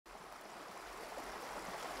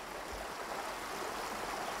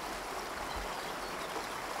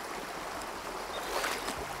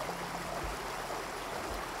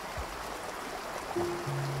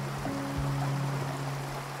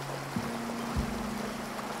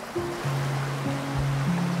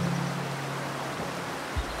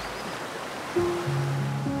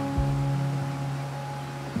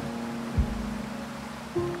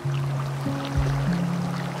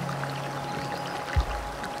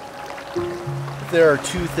There are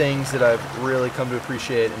two things that I've really come to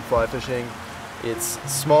appreciate in fly fishing. It's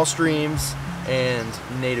small streams and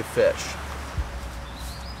native fish.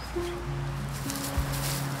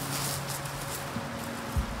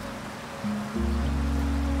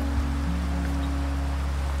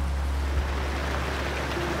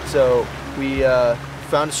 So we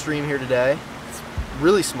found a stream here today. It's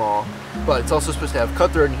really small, but it's also supposed to have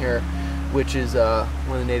cutthroat in here, which is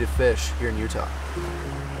one of the native fish here in Utah.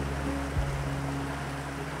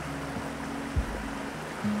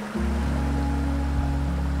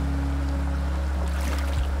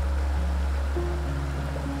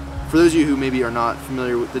 For those of you who maybe are not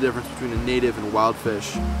familiar with the difference between a native and a wild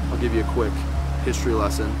fish, I'll give you a quick history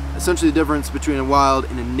lesson. Essentially, the difference between a wild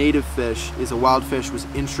and a native fish is a wild fish was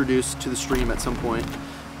introduced to the stream at some point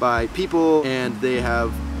by people, and they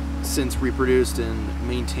have since reproduced and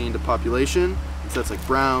maintained a population. So that's like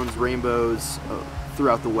browns, rainbows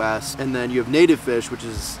throughout the West. And then you have native fish, which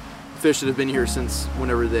is fish that have been here since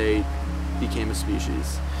whenever they became a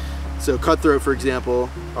species. So cutthroat, for example,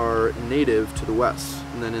 are native to the West.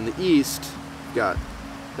 And then in the East, you've got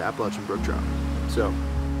the Appalachian brook trout. So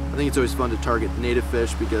I think it's always fun to target the native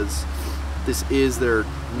fish because this is their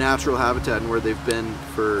natural habitat and where they've been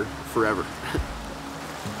for forever.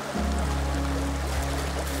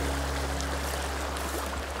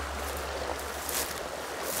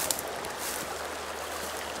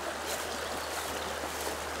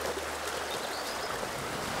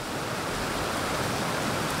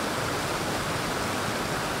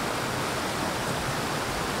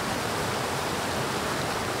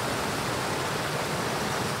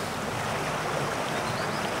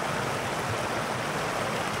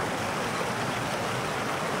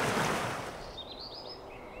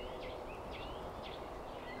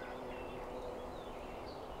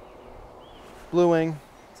 Blue wing,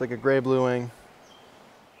 it's like a gray blue wing.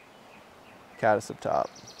 Caddis up top.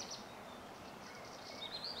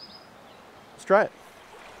 Let's try it.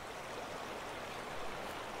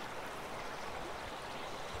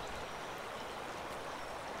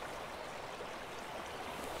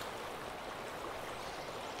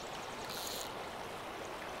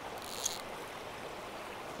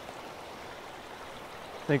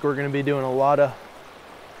 I think we're going to be doing a lot of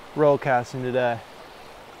roll casting today.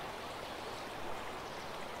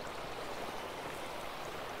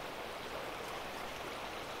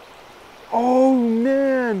 Oh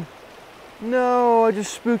man, no, I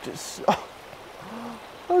just spooked it. Oh,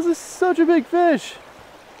 that was such a big fish.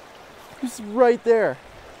 Just right there.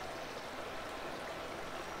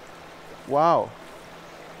 Wow.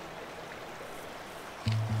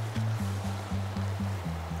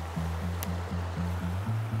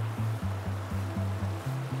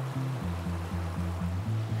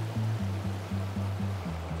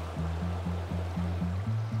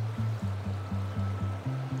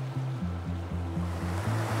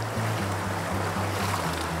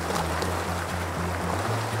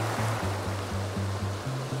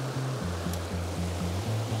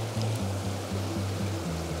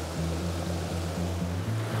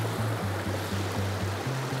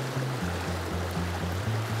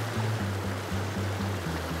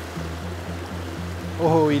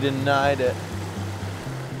 Oh, he denied it.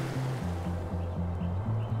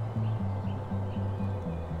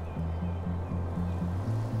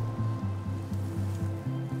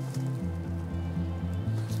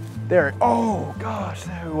 There, oh gosh,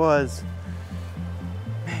 there it was.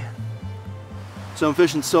 Man. So I'm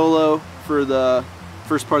fishing solo for the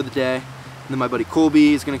first part of the day. And then my buddy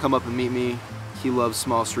Colby is gonna come up and meet me. He loves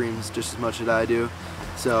small streams just as much as I do.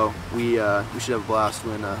 So we should have a blast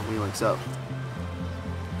when he links up.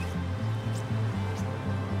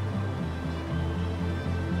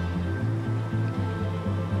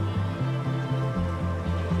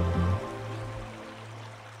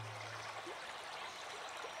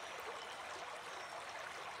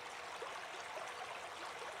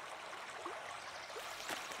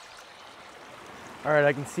 All right,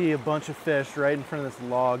 I can see a bunch of fish right in front of this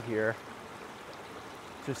log here,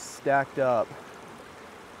 just stacked up.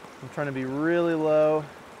 I'm trying to be really low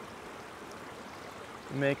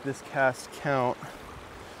and make this cast count.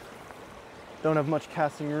 Don't have much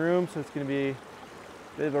casting room, so it's gonna be a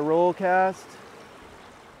bit of a roll cast.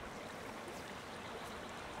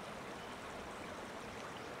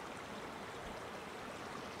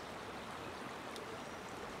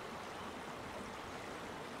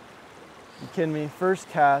 You kidding me? First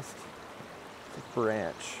cast, It's a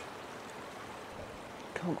branch.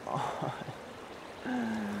 Come on.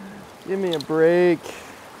 Give me a break.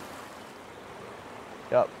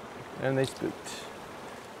 Yep, and they spooked.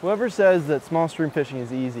 Whoever says that small stream fishing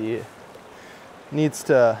is easy needs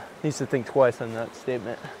to think twice on that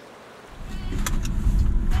statement.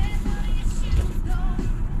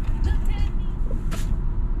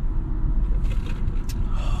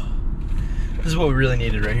 This is what we really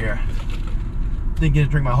needed right here. Didn't get to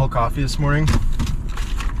drink my whole coffee this morning,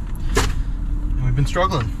 and we've been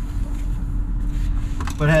struggling.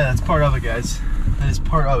 But hey, that's part of it, guys. That is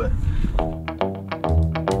part of it.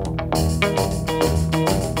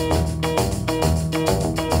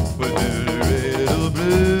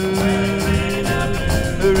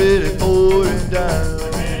 Really pouring down.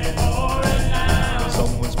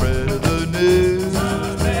 Someone spread the news.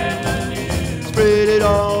 Spread it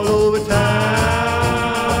all over town.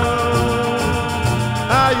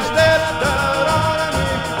 How you stepped out on me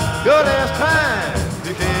your last time.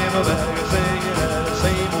 You came back singing that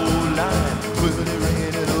same old line. When it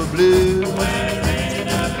rained in the blue,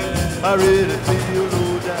 I really feel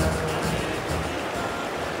low down.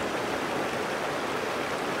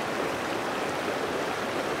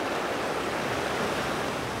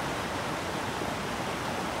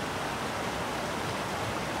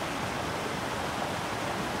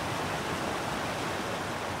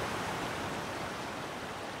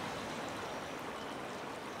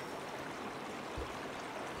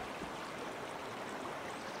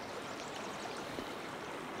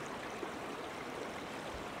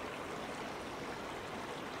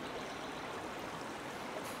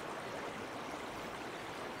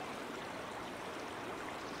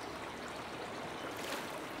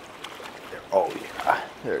 Oh yeah,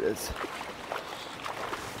 there it is.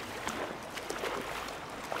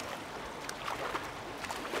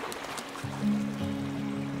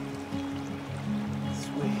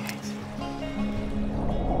 Sweet.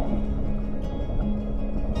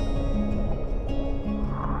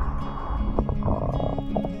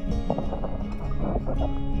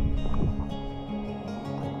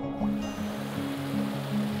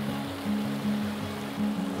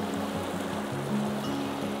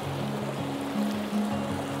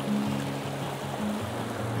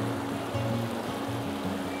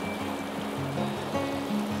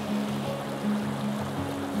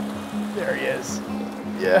 There he is.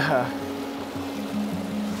 Yeah.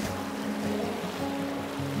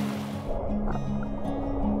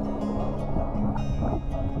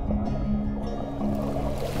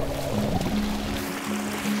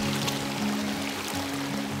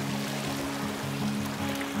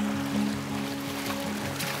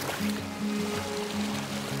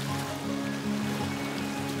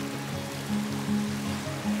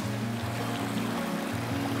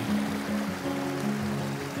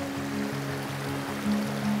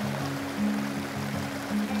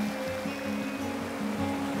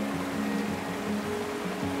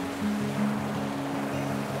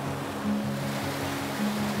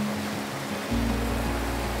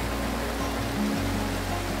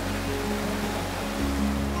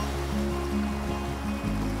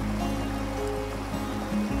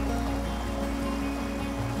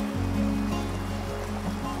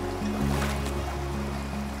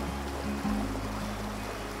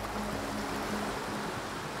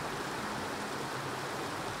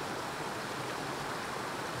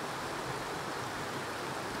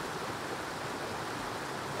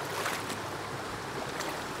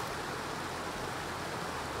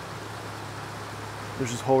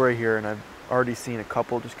 There's this hole right here, and I've already seen a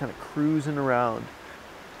couple just kind of cruising around.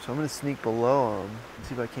 So I'm gonna sneak below them and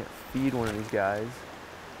see if I can't feed one of these guys.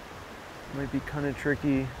 It might be kind of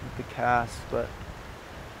tricky with the cast, but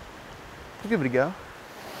I'll give it a go.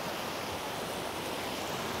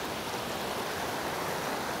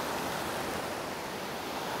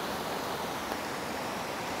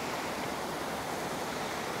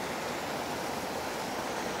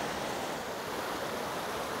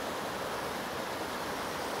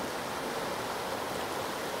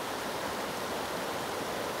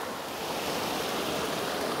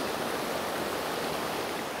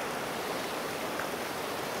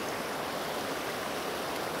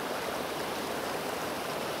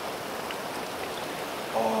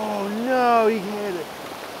 Oh no, he hit it.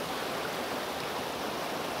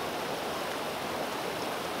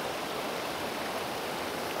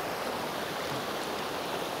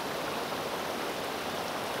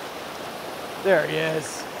 There he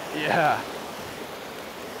is. Yeah.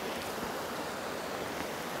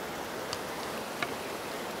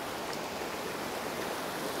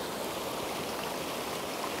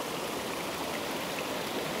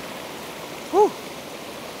 Whew.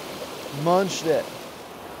 Munched it.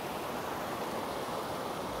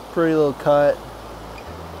 Pretty little cut.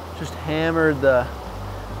 Just hammered the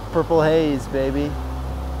purple haze, baby.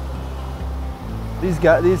 These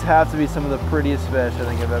have to be some of the prettiest fish I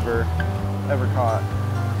think I've ever caught.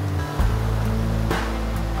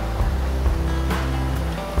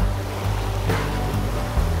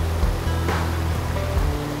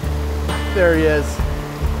 There he is.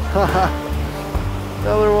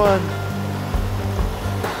 Another one.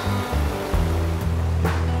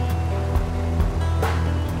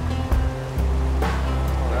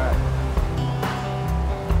 All right.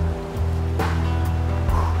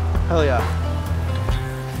 Hell yeah.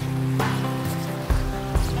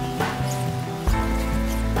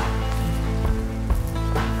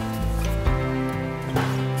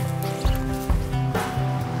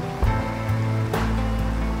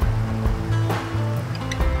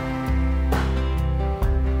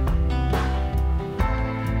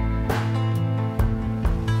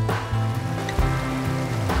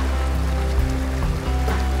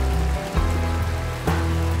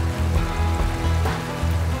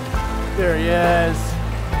 There he is.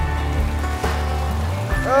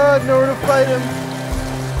 Oh, nowhere to fight him.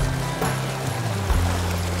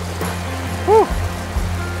 Whew.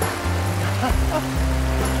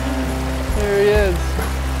 There he is.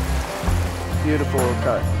 Beautiful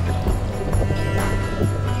cut.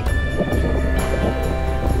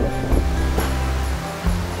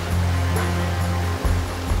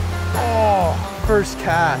 Oh, first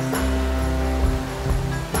cast.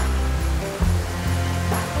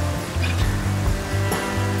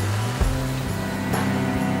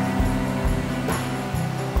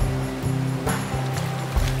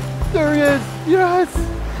 There he is, yes!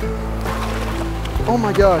 Oh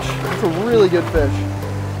my gosh, that's a really good fish.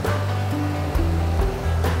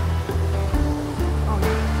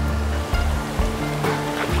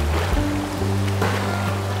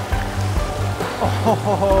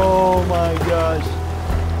 Oh my gosh.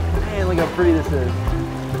 Man, look how pretty this is.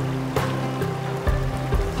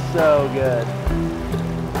 So good.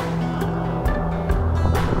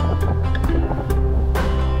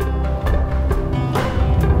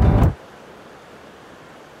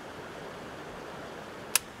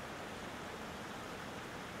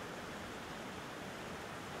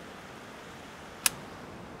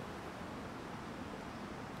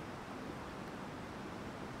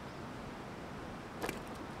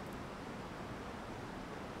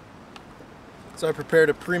 So I prepared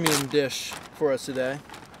a premium dish for us today.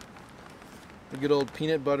 The good old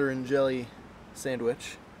peanut butter and jelly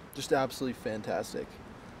sandwich. Just absolutely fantastic.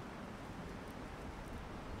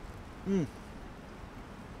 Mmm.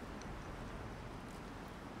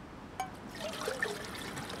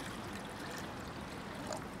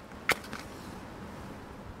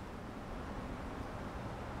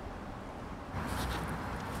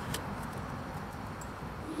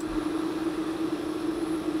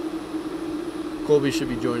 Colby should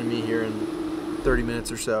be joining me here in 30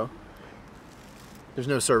 minutes or so. There's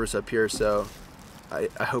no service up here, so I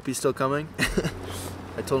hope he's still coming.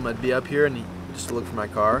 I told him I'd be up here and just to look for my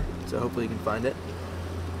car, so hopefully he can find it.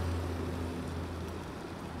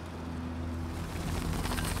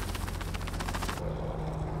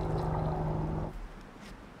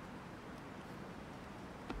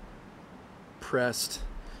 Pressed.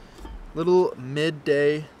 Little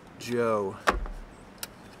midday Joe.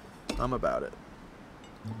 I'm about it.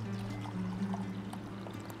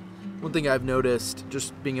 One thing I've noticed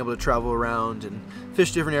just being able to travel around and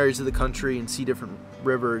fish different areas of the country and see different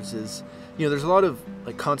rivers is, you know, there's a lot of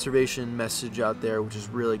like conservation message out there, which is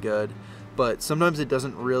really good, but sometimes it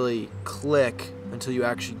doesn't really click until you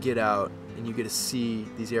actually get out and you get to see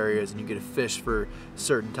these areas and you get to fish for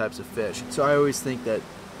certain types of fish. So I always think that,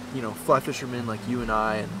 you know, fly fishermen like you and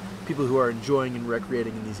I and people who are enjoying and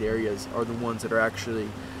recreating in these areas are the ones that are actually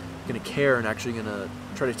going to care and actually going to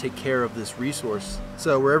try to take care of this resource.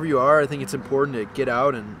 So wherever you are, I think it's important to get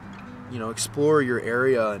out and, you know, explore your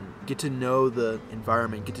area and get to know the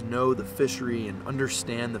environment, get to know the fishery and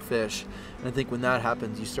understand the fish. And I think when that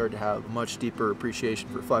happens, you start to have a much deeper appreciation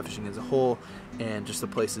for fly fishing as a whole and just the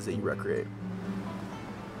places that you recreate.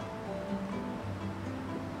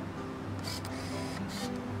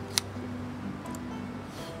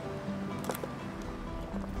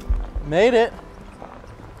 Made it.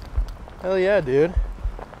 Hell yeah, dude.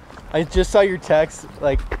 I just saw your text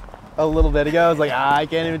like a little bit ago. I was like, I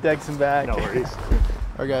can't even text him back. No worries.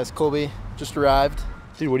 All right, guys, Colby just arrived.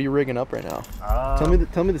 Dude, what are you rigging up right now?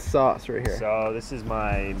 Tell me the sauce right here. So this is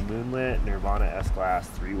my Moonlit Nirvana S-Class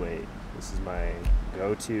 3-weight. This is my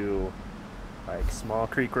go-to like small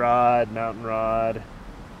creek rod, mountain rod.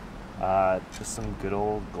 Just some good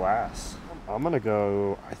old glass. I'm gonna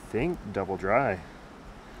go, I think, double dry.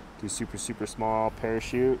 Do super, super small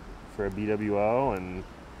parachute for a BWO and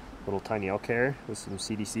little tiny elk hair with some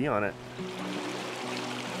CDC on it.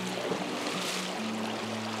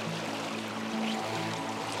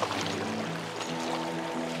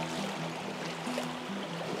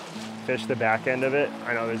 Fish the back end of it.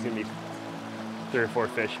 I know there's gonna be 3 or 4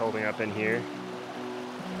 fish holding up in here.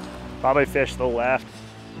 Probably fish the left.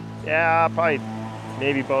 Yeah, probably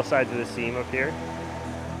maybe both sides of the seam up here.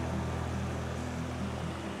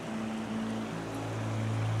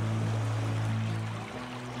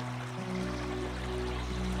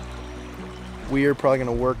 We are probably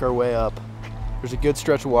gonna work our way up. There's a good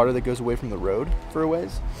stretch of water that goes away from the road for a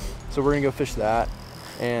ways. So we're gonna go fish that.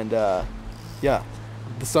 And yeah,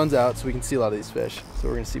 the sun's out so we can see a lot of these fish. So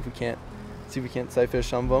we're gonna see if we can't sight fish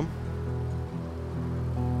some of them.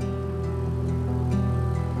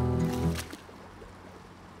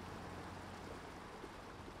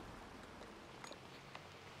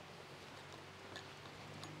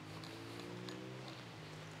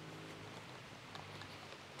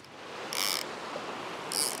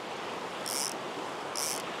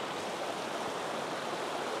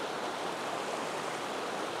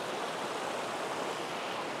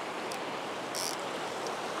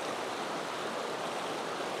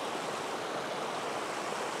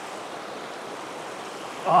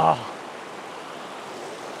 Oh.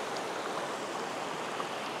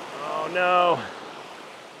 Oh no.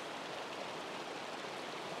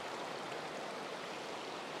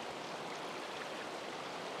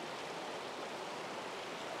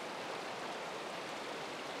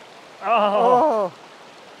 Oh.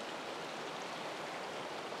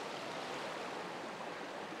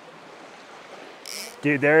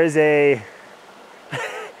 Dude, there is a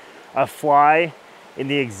fly in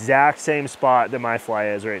the exact same spot that my fly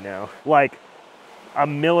is right now. Like a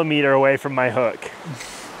millimeter away from my hook.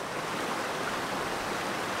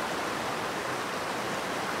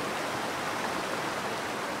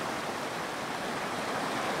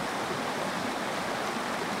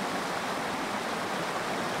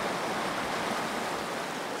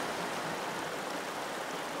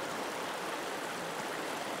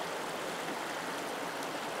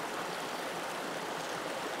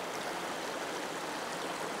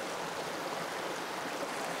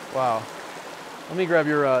 Wow. Let me grab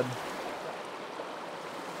your rod.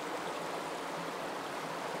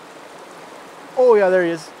 Oh yeah, there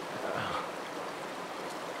he is.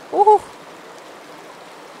 Oh.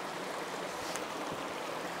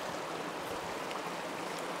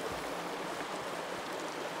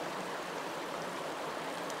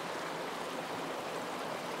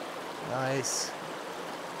 Nice.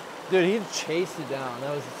 Dude, he chased it down.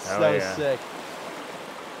 That was sick.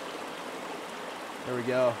 There we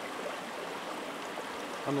go.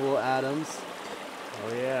 On the little Adams.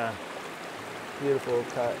 Oh yeah. Beautiful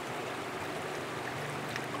cut.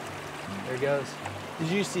 There it goes. Did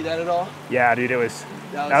you see that at all? Yeah, dude,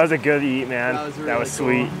 that was a good eat, man. That was really that was cool.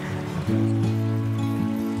 Sweet.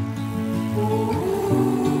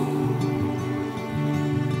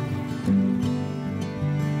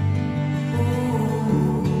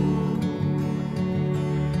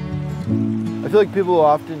 I feel like people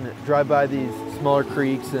often drive by these smaller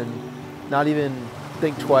creeks and not even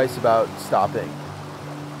think twice about stopping.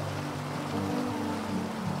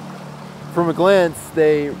 From a glance,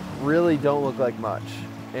 they really don't look like much.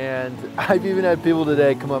 And I've even had people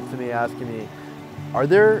today come up to me asking me, are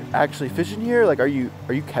there actually fish in here? Like, are you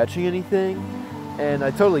catching anything? And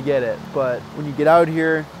I totally get it, but when you get out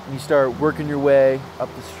here and you start working your way up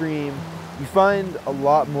the stream, you find a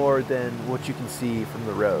lot more than what you can see from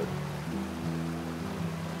the road.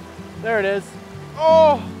 There it is.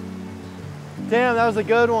 Oh, damn, that was a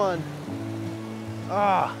good one.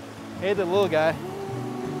 Ah, hey, the little guy.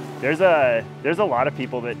 There's a lot of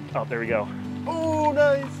people that, oh, there we go. Oh,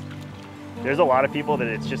 nice. There's a lot of people that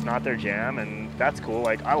it's just not their jam, and that's cool.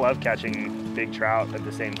 Like, I love catching big trout at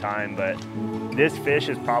the same time, but this fish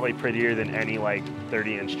is probably prettier than any like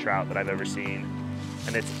 30-inch trout that I've ever seen.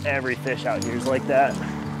 And it's every fish out here is like that.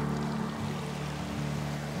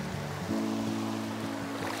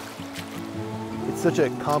 It's such a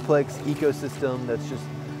complex ecosystem that's just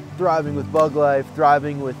thriving with bug life,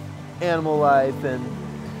 thriving with animal life, and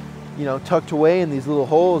you know, tucked away in these little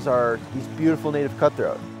holes are these beautiful native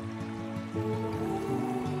cutthroat.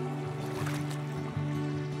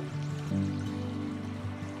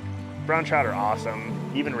 Brown trout are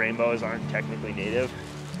awesome. Even rainbows aren't technically native.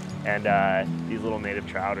 And these little native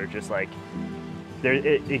trout are just like,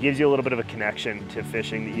 it gives you a little bit of a connection to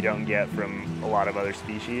fishing that you don't get from a lot of other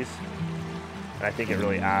species. And I think it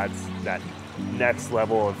really adds that next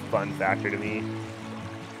level of fun factor to me.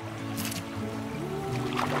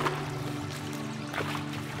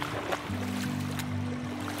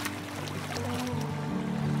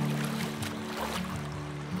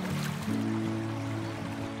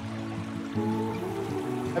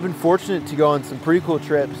 I've been fortunate to go on some pretty cool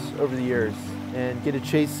trips over the years and get to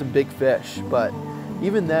chase some big fish, but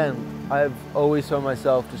even then, I've always found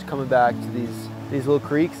myself just coming back to these little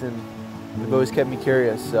creeks, and they've always kept me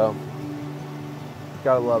curious, so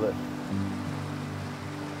gotta love it.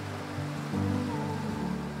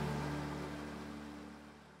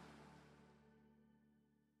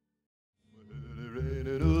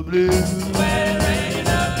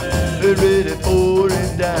 Really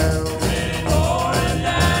pouring down. You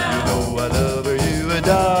know I love you,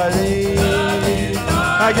 darling.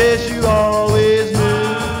 I guess you always knew.